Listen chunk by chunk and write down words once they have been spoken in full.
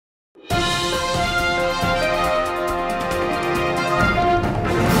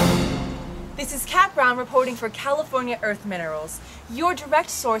This is Kat Brown reporting for California Earth Minerals, your direct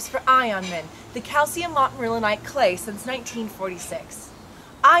source for ion min, the calcium montmorillonite clay since 1946.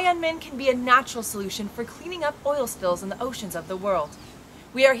 Ion min can be a natural solution for cleaning up oil spills in the oceans of the world.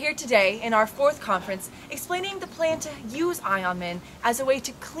 We are here today in our fourth conference explaining the plan to use ion min as a way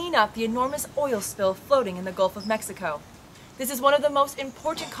to clean up the enormous oil spill floating in the Gulf of Mexico. This is one of the most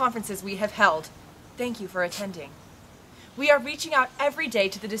important conferences we have held. Thank you for attending. We are reaching out every day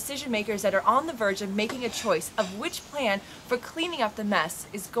to the decision makers that are on the verge of making a choice of which plan for cleaning up the mess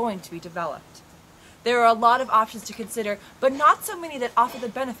is going to be developed. There are a lot of options to consider, but not so many that offer the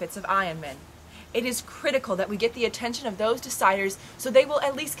benefits of ion min. It is critical that we get the attention of those deciders so they will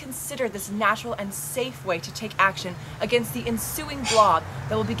at least consider this natural and safe way to take action against the ensuing blob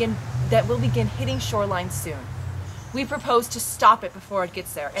that will begin hitting shorelines soon. We propose to stop it before it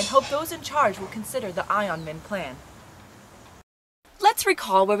gets there and hope those in charge will consider the ion min plan. Let's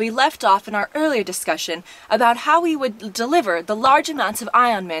recall where we left off in our earlier discussion about how we would deliver the large amounts of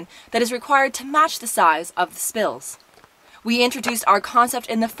ion min that is required to match the size of the spills. We introduced our concept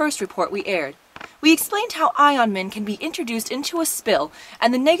in the first report we aired. We explained how ion min can be introduced into a spill,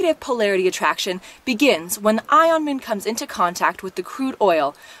 and the negative polarity attraction begins when the ion min comes into contact with the crude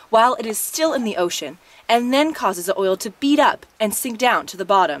oil while it is still in the ocean, and then causes the oil to beat up and sink down to the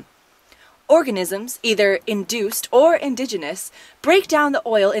bottom. Organisms, either induced or indigenous, break down the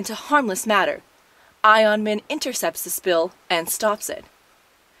oil into harmless matter. Ion min intercepts the spill and stops it.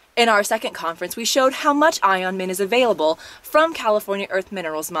 In our second conference, we showed how much ion min is available from California Earth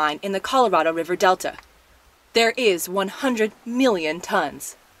Minerals mine in the Colorado River Delta. There is 100 million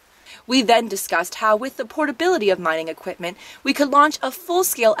tons. We then discussed how, with the portability of mining equipment, we could launch a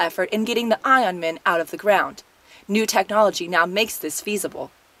full-scale effort in getting the ion min out of the ground. New technology now makes this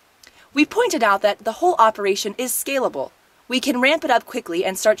feasible. We pointed out that the whole operation is scalable. We can ramp it up quickly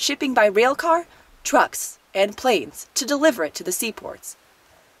and start shipping by railcar, trucks, and planes to deliver it to the seaports.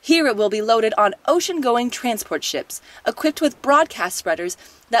 Here it will be loaded on ocean-going transport ships, equipped with broadcast spreaders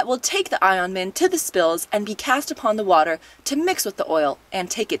that will take the ion min to the spills and be cast upon the water to mix with the oil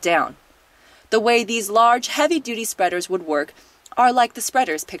and take it down. The way these large, heavy-duty spreaders would work are like the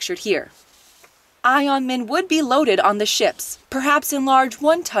spreaders pictured here. Ion min would be loaded on the ships, perhaps in large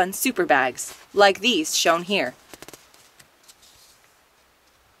 1-ton super bags, like these shown here.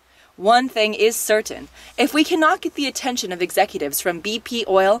 One thing is certain: if we cannot get the attention of executives from BP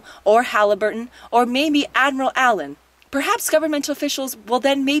Oil or Halliburton or maybe Admiral Allen, perhaps governmental officials will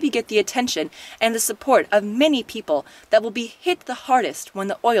then maybe get the attention and the support of many people that will be hit the hardest when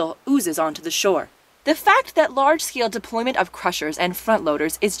the oil oozes onto the shore. The fact that large-scale deployment of crushers and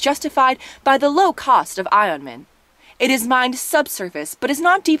front-loaders is justified by the low cost of ion min. It is mined subsurface, but is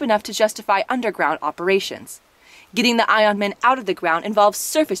not deep enough to justify underground operations. Getting the ion min out of the ground involves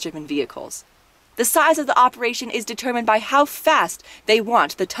surface-driven vehicles. The size of the operation is determined by how fast they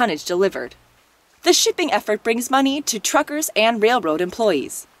want the tonnage delivered. The shipping effort brings money to truckers and railroad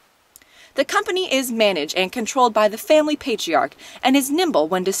employees. The company is managed and controlled by the family patriarch and is nimble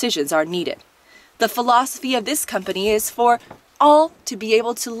when decisions are needed. The philosophy of this company is for all to be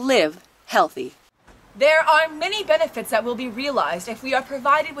able to live healthy. There are many benefits that will be realized if we are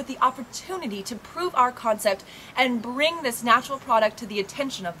provided with the opportunity to prove our concept and bring this natural product to the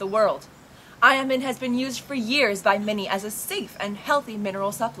attention of the world. Ion min has been used for years by many as a safe and healthy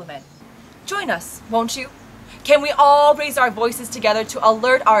mineral supplement. Join us, won't you? Can we all raise our voices together to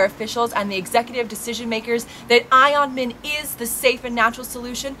alert our officials and the executive decision makers that ion min is the safe and natural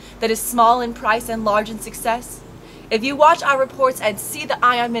solution that is small in price and large in success? If you watch our reports and see the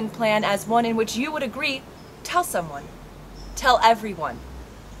ion min plan as one in which you would agree, tell someone. Tell everyone.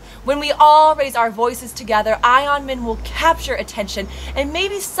 When we all raise our voices together, ion min will capture attention, and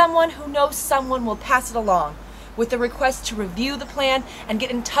maybe someone who knows someone will pass it along, with the request to review the plan and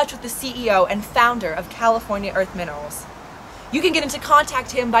get in touch with the CEO and founder of California Earth Minerals. You can get into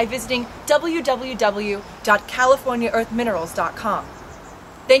contact him by visiting www.californiaearthminerals.com.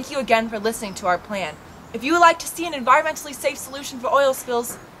 Thank you again for listening to our plan. If you would like to see an environmentally safe solution for oil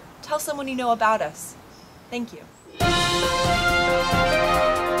spills, tell someone you know about us. Thank you.